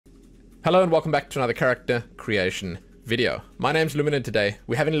Hello and welcome back to another character creation video. My name's Lumin and today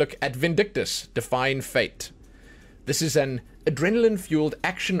we're having a look at Vindictus, Defying Fate. This is an adrenaline-fueled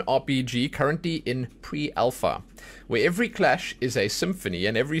action RPG currently in pre-alpha, where every clash is a symphony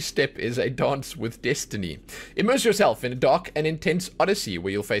and every step is a dance with destiny. Immerse yourself in a dark and intense odyssey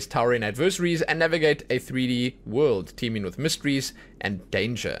where you'll face towering adversaries and navigate a 3D world teeming with mysteries and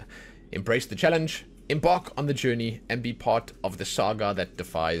danger. Embrace the challenge, embark on the journey, and be part of the saga that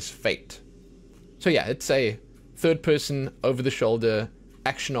defies fate. So yeah, it's a third-person, over-the-shoulder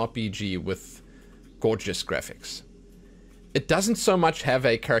action RPG with gorgeous graphics. It doesn't so much have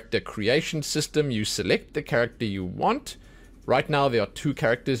a character creation system. You select the character you want. Right now there are 2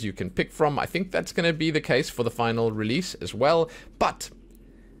 characters you can pick from. I think that's going to be the case for the final release as well. But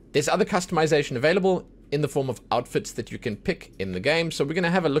there's other customization available in the form of outfits that you can pick in the game. So we're going to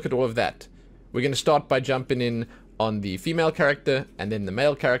have a look at all of that. We're going to start by jumping in on the female character and then the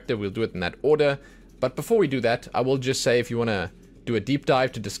male character. We'll do it in that order. But before we do that, I will just say if you want to do a deep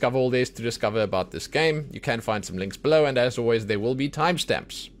dive to discover all this, to discover about this game, you can find some links below, and as always there will be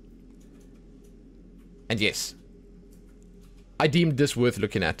timestamps. And yes, I deemed this worth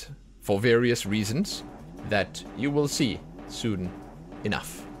looking at for various reasons that you will see soon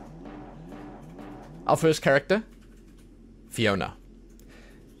enough. Our first character, Fiona.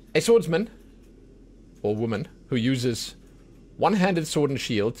 A swordsman, or woman, who uses one-handed sword and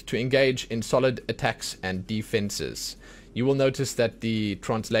shield to engage in solid attacks and defenses. You will notice that the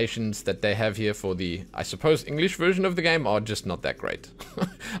translations that they have here for the, I suppose, English version of the game are just not that great.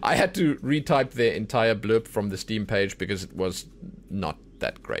 I had to retype their entire blurb from the Steam page because it was not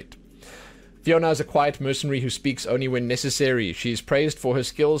that great. Fiona is a quiet mercenary who speaks only when necessary. She is praised for her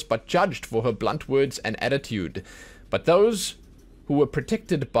skills but judged for her blunt words and attitude. But those who were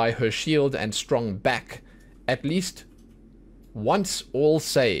protected by her shield and strong back, at least once all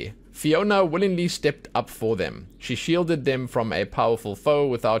say, Fiona willingly stepped up for them. She shielded them from a powerful foe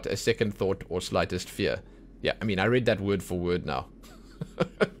without a second thought or slightest fear. Yeah, I mean, I read that word for word now.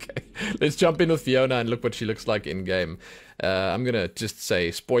 Okay, let's jump in with Fiona and look what she looks like in-game. I'm gonna just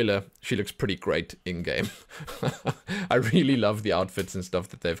say, spoiler, she looks pretty great in-game. I really love the outfits and stuff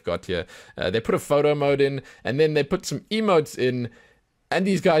that they've got here. They put a photo mode in, and then they put some emotes in, and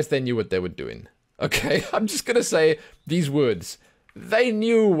these guys, they knew what they were doing. Okay, I'm just gonna say these words. They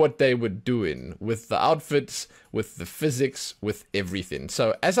knew what they were doing with the outfits, with the physics, with everything.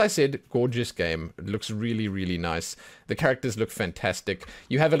 So, as I said, gorgeous game. It looks really, really nice. The characters look fantastic.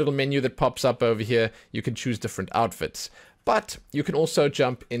 You have a little menu that pops up over here. You can choose different outfits. But you can also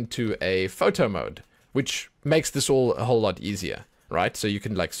jump into a photo mode, which makes this all a whole lot easier, right? So you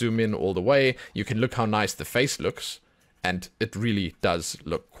can like zoom in all the way. You can look how nice the face looks. And it really does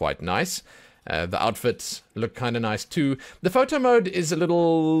look quite nice. The outfits look kind of nice too. The photo mode is a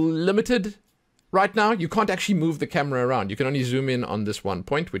little limited right now. You can't actually move the camera around. You can only zoom in on this one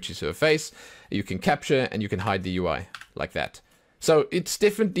point, which is her face. You can capture and you can hide the UI like that. So it's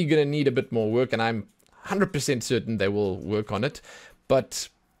definitely going to need a bit more work, and I'm 100% certain they will work on it. But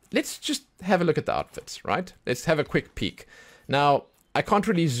let's just have a look at the outfits, right? Let's have a quick peek. Now, I can't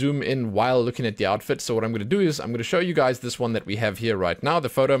really zoom in while looking at the outfit, so what I'm going to do is I'm going to show you guys this one that we have here right now. The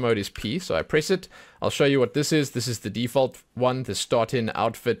photo mode is P, so I press it. I'll show you what this is. This is the default one, the start-in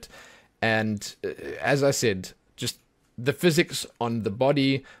outfit. And as I said, just the physics on the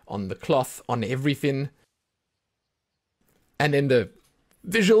body, on the cloth, on everything. And then the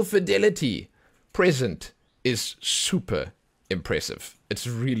visual fidelity present is super impressive. It's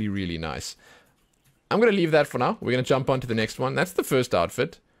really, really nice. I'm going to leave that for now. We're going to jump on to the next one. That's the first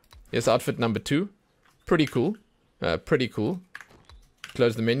outfit. Here's outfit number 2. Pretty cool. Pretty cool.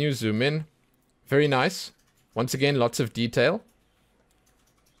 Close the menu, zoom in. Very nice. Once again, lots of detail.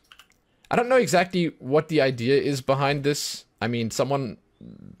 I don't know exactly what the idea is behind this. I mean, someone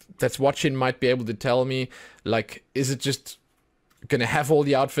that's watching might be able to tell me, like, is it just gonna have all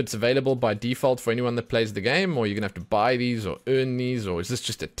the outfits available by default for anyone that plays the game, or you're gonna have to buy these or earn these, or is this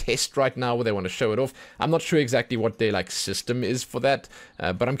just a test right now where they want to show it off? I'm not sure exactly what their like system is for that,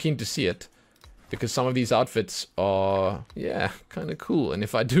 but I'm keen to see it because some of these outfits are, yeah, kind of cool, and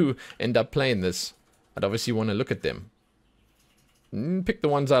if I do end up playing this, I'd obviously want to look at them. Pick the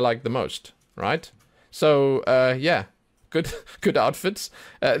ones I like the most, right? So yeah, good outfits.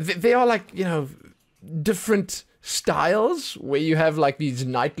 They are like, you know, different styles where you have like these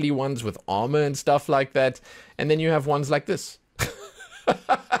knightly ones with armor and stuff like that, and then you have ones like this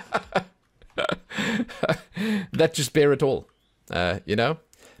that just bear it all, you know.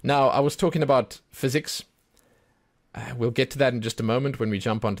 Now, I was talking about physics. We'll get to that in just a moment when we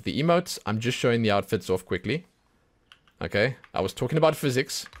jump onto the emotes. I'm just showing the outfits off quickly. Okay, I was talking about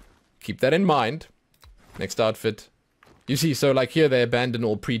physics. keep that in mind. Next outfit. You see, so like here they abandon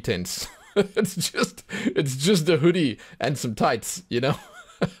all pretense. it's just a hoodie and some tights, you know?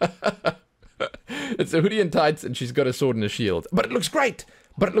 It's a hoodie and tights, and she's got a sword and a shield. But it looks great!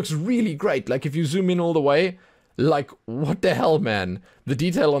 But it looks really great. Like, if you zoom in all the way, like, what the hell, man? The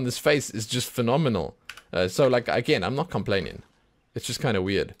detail on this face is just phenomenal. So, like, again, I'm not complaining. It's just kind of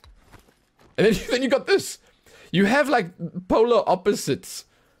weird. And then you got this. You have, like, polar opposites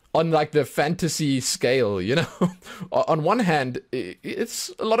on, like, the fantasy scale, you know? On one hand,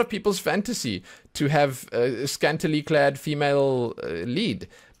 it's a lot of people's fantasy to have a scantily clad female lead.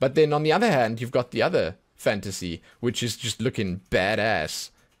 But then on the other hand, you've got the other fantasy, which is just looking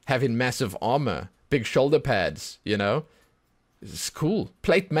badass. Having massive armor, big shoulder pads, you know? It's cool.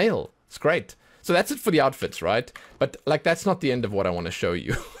 Plate mail. It's great. So that's it for the outfits, right? But, like, that's not the end of what I want to show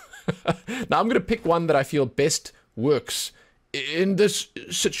you. Now, I'm going to pick one that I feel best works in this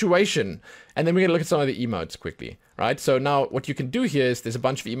situation. And then we're going to look at some of the emotes quickly, right? So now what you can do here is there's a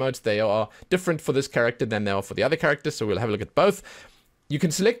bunch of emotes. They are different for this character than they are for the other characters. So we'll have a look at both. You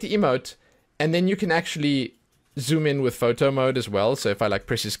can select the emote, and then you can actually zoom in with photo mode as well. So if I like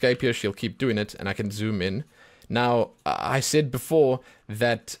press escape here, she'll keep doing it, and I can zoom in. Now, I said before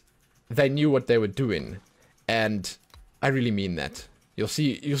that they knew what they were doing, and I really mean that. You'll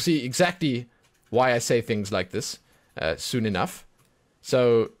see exactly why I say things like this soon enough.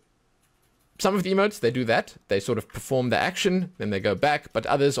 So some of the emotes, they do that. They sort of perform the action, then they go back, but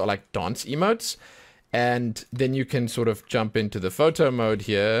others are like dance emotes. And then you can sort of jump into the photo mode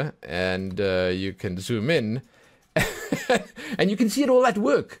here, and you can zoom in, and you can see it all at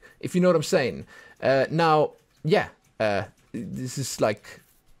work, if you know what I'm saying. Now, yeah, this is like,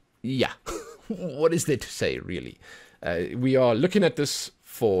 yeah, what is there to say, really? We are looking at this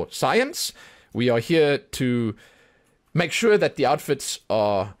for science. We are here to make sure that the outfits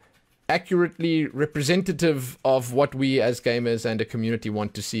are accurately representative of what we as gamers and a community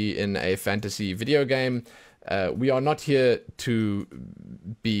want to see in a fantasy video game. We are not here to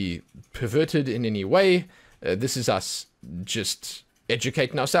be perverted in any way. This is us just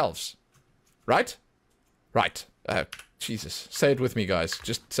educating ourselves. Right? Right. Jesus. Say it with me, guys.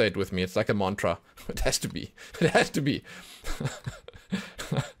 Just say it with me. It's like a mantra. It has to be. It has to be.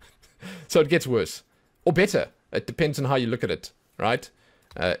 So it gets worse. Or better. It depends on how you look at it. Right?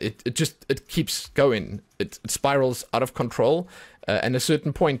 It keeps going. It spirals out of control. And at a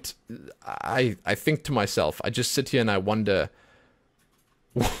certain point, I think to myself, I just sit here and I wonder,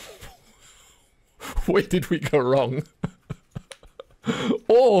 where did we go wrong?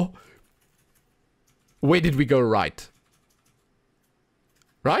 Or, where did we go right?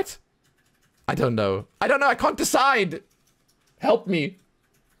 Right? I don't know. I don't know. I can't decide. Help me.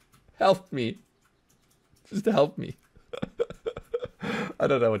 Help me. Just help me. I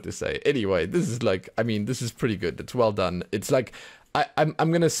don't know what to say. Anyway, this is like, I mean, this is pretty good. It's well done. It's like, I'm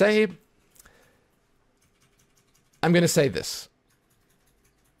gonna say this.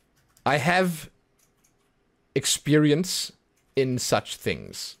 I have experience in such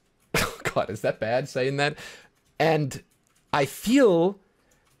things. God, is that bad saying that? And I feel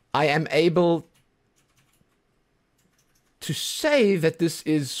I am able to say that this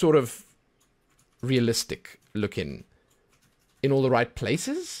is sort of realistic looking in all the right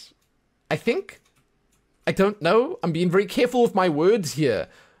places, I think. I don't know. I'm being very careful with my words here.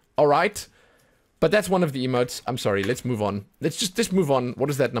 All right. But that's one of the emotes. I'm sorry. Let's move on. Let's move on. What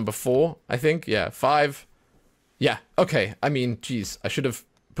is that? Number 4, I think. Yeah. 5. Yeah. Okay. I mean, geez, I should have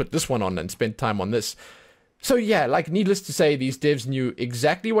put this one on and spent time on this. So yeah, like, needless to say, these devs knew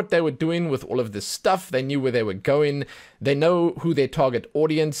exactly what they were doing with all of this stuff. They knew where they were going. They know who their target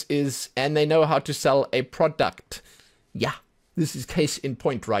audience is, and they know how to sell a product. Yeah. This is case in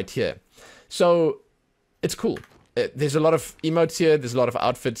point right here. So, it's cool. There's a lot of emotes here. There's a lot of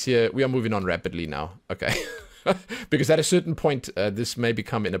outfits here. We are moving on rapidly now. Okay. Because at a certain point, this may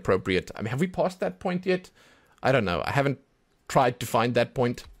become inappropriate. I mean, have we passed that point yet? I don't know. I haven't tried to find that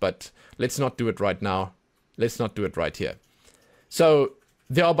point, but let's not do it right now. Let's not do it right here. So,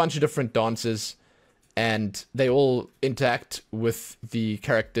 there are a bunch of different dances, and they all interact with the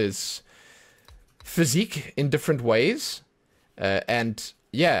character's physique in different ways. And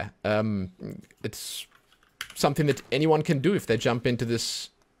yeah, it's something that anyone can do if they jump into this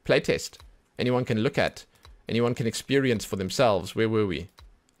playtest. Anyone can look at. Anyone can experience for themselves. Where were we?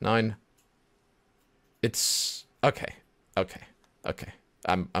 9. It's okay. Okay. Okay.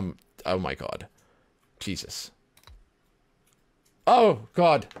 Oh my God. Jesus. Oh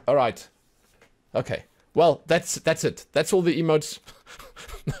God. All right. Okay. Well, that's it. That's all the emotes.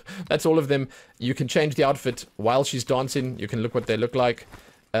 That's all of them. You can change the outfit while she's dancing. You can look what they look like.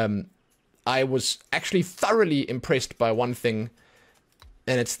 I was actually thoroughly impressed by one thing,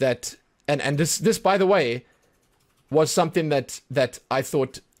 and it's that, and this by the way, was something that I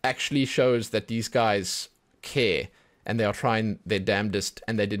thought actually shows that these guys care, and they are trying their damnedest,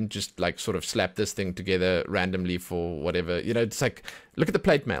 and they didn't just like sort of slap this thing together randomly for whatever. You know, it's like, look at the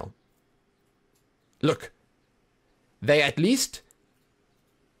plate mail. Look, they at least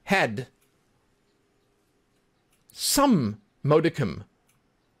had some modicum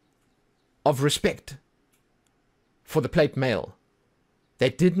of respect for the plate mail. They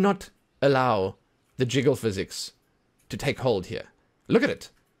did not allow the jiggle physics to take hold here. Look at it.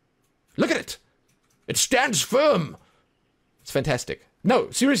 Look at it. It stands firm. It's fantastic.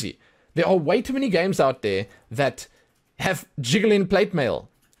 No, seriously. There are way too many games out there that have jiggling plate mail.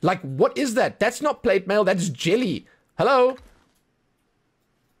 Like, what is that? That's not plate mail. That's jelly. Hello?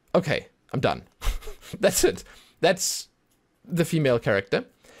 Okay, I'm done. That's it. That's the female character.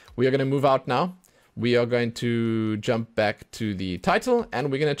 We are going to move out now. We are going to jump back to the title,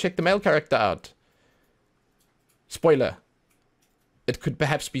 and we're going to check the male character out. Spoiler. It could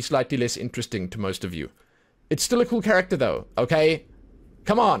perhaps be slightly less interesting to most of you. It's still a cool character, though, okay?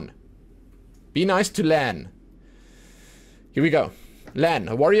 Come on. Be nice to Lann. Here we go. Lann,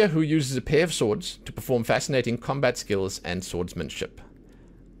 a warrior who uses a pair of swords to perform fascinating combat skills and swordsmanship.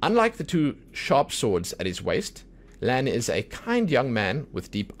 Unlike the two sharp swords at his waist, Lann is a kind young man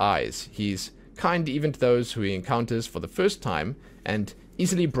with deep eyes. He's kind even to those who he encounters for the first time, and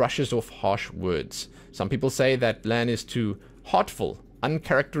easily brushes off harsh words. Some people say that Lann is too heartful,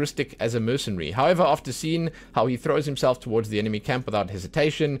 uncharacteristic as a mercenary. However, after seeing how he throws himself towards the enemy camp without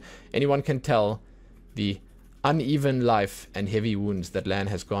hesitation, anyone can tell the uneven life and heavy wounds that Lann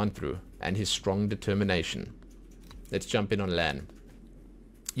has gone through, and his strong determination. Let's jump in on Lann.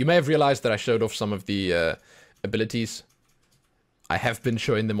 You may have realized that I showed off some of the abilities. I have been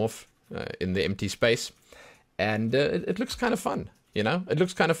showing them off in the empty space, and it looks kind of fun, you know? It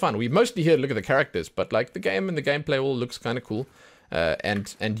looks kind of fun. We mostly here look at the characters, but like the game and the gameplay all looks kind of cool,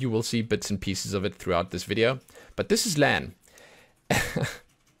 and you will see bits and pieces of it throughout this video. But this is Lann.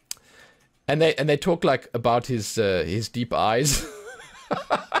 And they talk like about his deep eyes.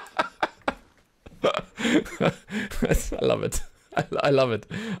 I love it. I love it.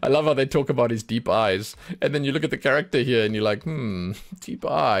 I love how they talk about his deep eyes. And then you look at the character here and you're like, deep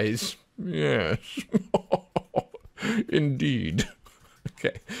eyes. Yes. Indeed.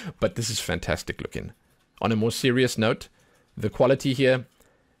 Okay. But this is fantastic looking. On a more serious note, the quality here,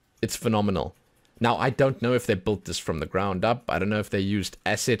 it's phenomenal. Now, I don't know if they built this from the ground up. I don't know if they used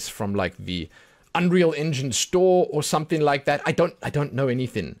assets from like the Unreal Engine store or something like that. I don't know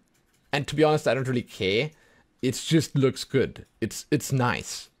anything. And to be honest, I don't really care. It just looks good. It's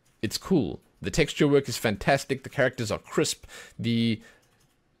nice. It's cool. The texture work is fantastic. The characters are crisp. The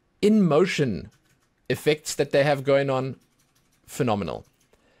in-motion effects that they have going on, phenomenal.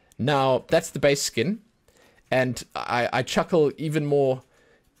 Now, that's the base skin. And I chuckle even more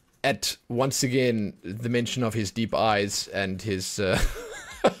at, once again, the mention of his deep eyes and his...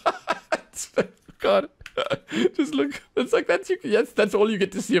 God. Just look. It's like, that's all you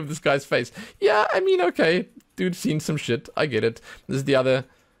get to see of this guy's face. Yeah, I mean, okay. Dude's seen some shit. I get it. This is the other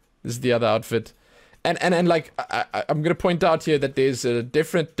outfit. And like, I'm going to point out here that there's a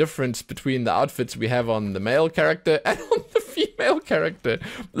difference between the outfits we have on the male character and on the female character.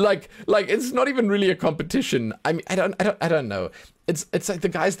 Like it's not even really a competition. I mean, I don't know. It's like the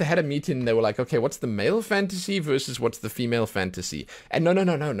guys that had a meeting and they were like, okay, what's the male fantasy versus what's the female fantasy? And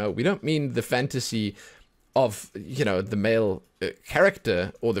no. We don't mean the fantasy of, you know, the male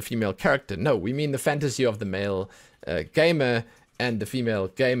character or the female character. No, we mean the fantasy of the male gamer and the female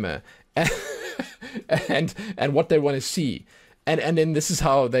gamer. And what they want to see, and then this is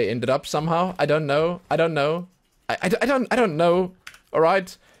how they ended up somehow. I don't know. I don't know. All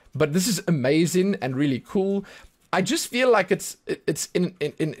right, but this is amazing and really cool. I just feel like it's in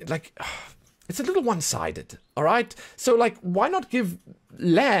like it's a little one-sided. All right, so like why not give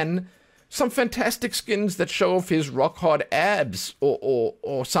Lann some fantastic skins that show off his rock-hard abs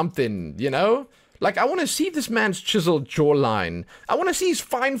or something, you know? Like, I want to see this man's chiseled jawline. I want to see his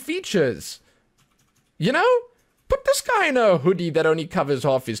fine features. You know? Put this guy in a hoodie that only covers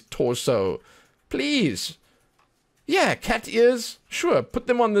half his torso. Please. Yeah, cat ears. Sure, put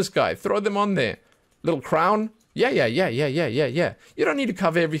them on this guy. Throw them on there. Little crown. Yeah. You don't need to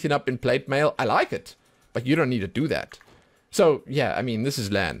cover everything up in plate mail. I like it. But you don't need to do that. So, yeah, I mean, this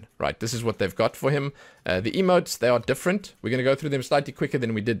is Lann, right? This is what they've got for him. The emotes, they are different. We're going to go through them slightly quicker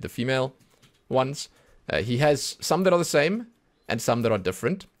than we did the female ones. He has some that are the same and some that are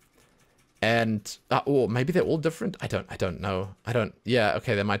different. And, oh, maybe they're all different? I don't know. Yeah,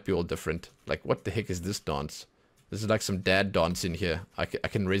 okay, they might be all different. Like, what the heck is this dance? This is like some dad dance in here. I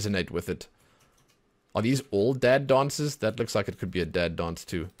can resonate with it. Are these all dad dances? That looks like it could be a dad dance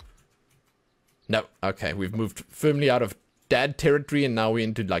too. No, okay, we've moved firmly out of dad territory and now we're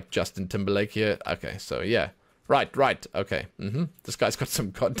into like Justin Timberlake here. Okay, so yeah. Right, okay. This guy's got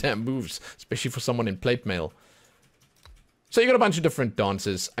some goddamn moves, especially for someone in plate mail. So you got a bunch of different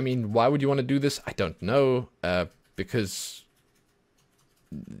dances. I mean, why would you want to do this? I don't know. Because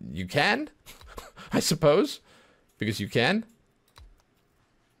you can, I suppose. Because you can.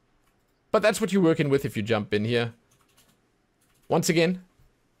 But that's what you're working with if you jump in here. Once again,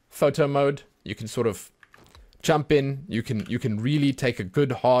 photo mode. You can sort of jump in. You can really take a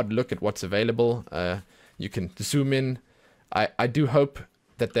good hard look at what's available. You can zoom in. I do hope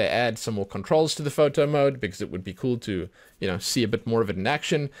that they add some more controls to the photo mode, because it would be cool to, you know, see a bit more of it in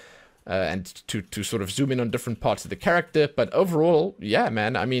action, and to sort of zoom in on different parts of the character. But overall, yeah,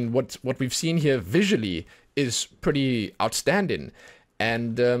 man, I mean, what we've seen here visually is pretty outstanding,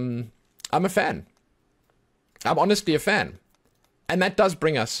 and I'm a fan. I'm honestly a fan. And that does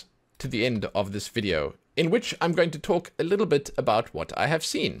bring us to the end of this video, in which I'm going to talk a little bit about what I have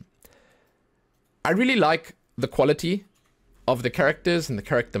seen. I really like the quality of the characters and the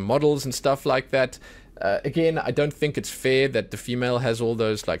character models and stuff like that. Again, I don't think it's fair that the female has all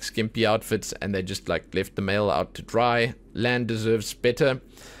those like skimpy outfits and they just like left the male out to dry. Lann deserves better.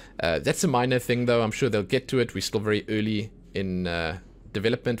 That's a minor thing though. I'm sure they'll get to it. We're still very early in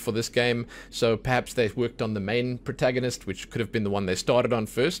development for this game, so perhaps they've worked on the main protagonist, which could have been the one they started on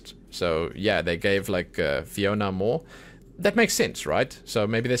first. So yeah, they gave like Fiona more. That makes sense, right? So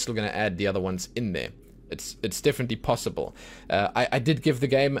maybe they're still going to add the other ones in there. It's definitely possible. I did give the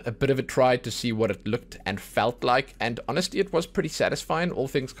game a bit of a try to see what it looked and felt like, and honestly it was pretty satisfying, all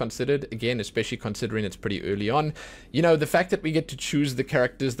things considered. Again, especially considering it's pretty early on. You know, the fact that we get to choose the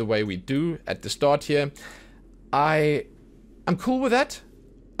characters the way we do at the start here, I'm cool with that.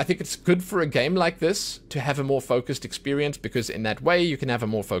 I think it's good for a game like this to have a more focused experience, because in that way you can have a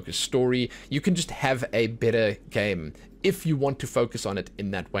more focused story. You can just have a better game if you want to focus on it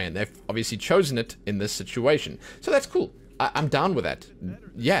in that way, and they've obviously chosen it in this situation. So that's cool. I'm down with that.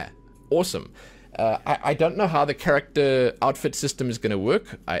 Yeah, awesome. I don't know how the character outfit system is going to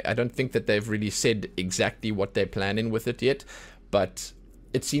work. I don't think that they've really said exactly what they're planning with it yet, but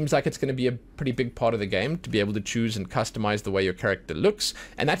it seems like it's going to be a pretty big part of the game to be able to choose and customize the way your character looks,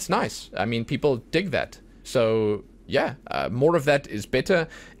 and that's nice. I mean, people dig that. So yeah, more of that is better.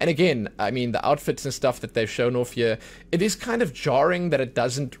 And again, I mean, the outfits and stuff that they've shown off here, it is kind of jarring that it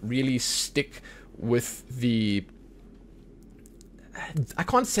doesn't really stick with the... I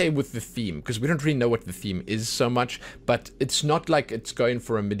can't say with the theme, because we don't really know what the theme is so much, but it's not like it's going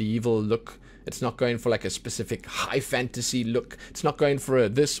for a medieval look. It's not going for like a specific high fantasy look. It's not going for a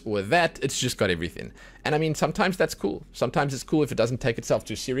this or that. It's just got everything. And I mean, sometimes that's cool. Sometimes it's cool if it doesn't take itself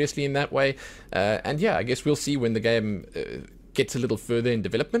too seriously in that way. And yeah, I guess we'll see when the game gets a little further in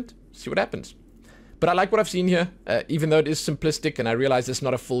development. See what happens. But I like what I've seen here. Even though it is simplistic and I realize it's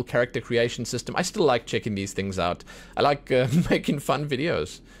not a full character creation system, I still like checking these things out. I like making fun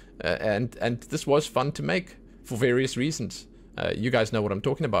videos. And this was fun to make for various reasons. You guys know what I'm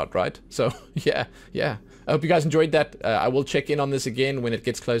talking about, right? So, yeah. I hope you guys enjoyed that. I will check in on this again when it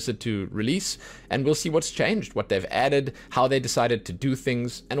gets closer to release, and we'll see what's changed, what they've added, how they decided to do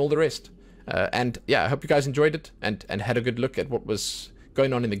things, and all the rest. And yeah, I hope you guys enjoyed it and had a good look at what was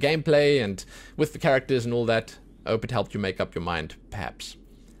going on in the gameplay and with the characters and all that. I hope it helped you make up your mind, perhaps.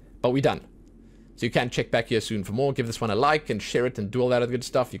 But we're done. So you can check back here soon for more. Give this one a like and share it and do all that other good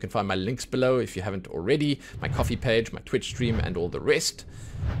stuff. You can find my links below if you haven't already. My coffee page, my Twitch stream, and all the rest.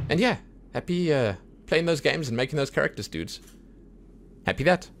 And yeah, happy playing those games and making those characters, dudes. Happy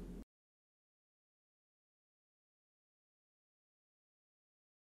that.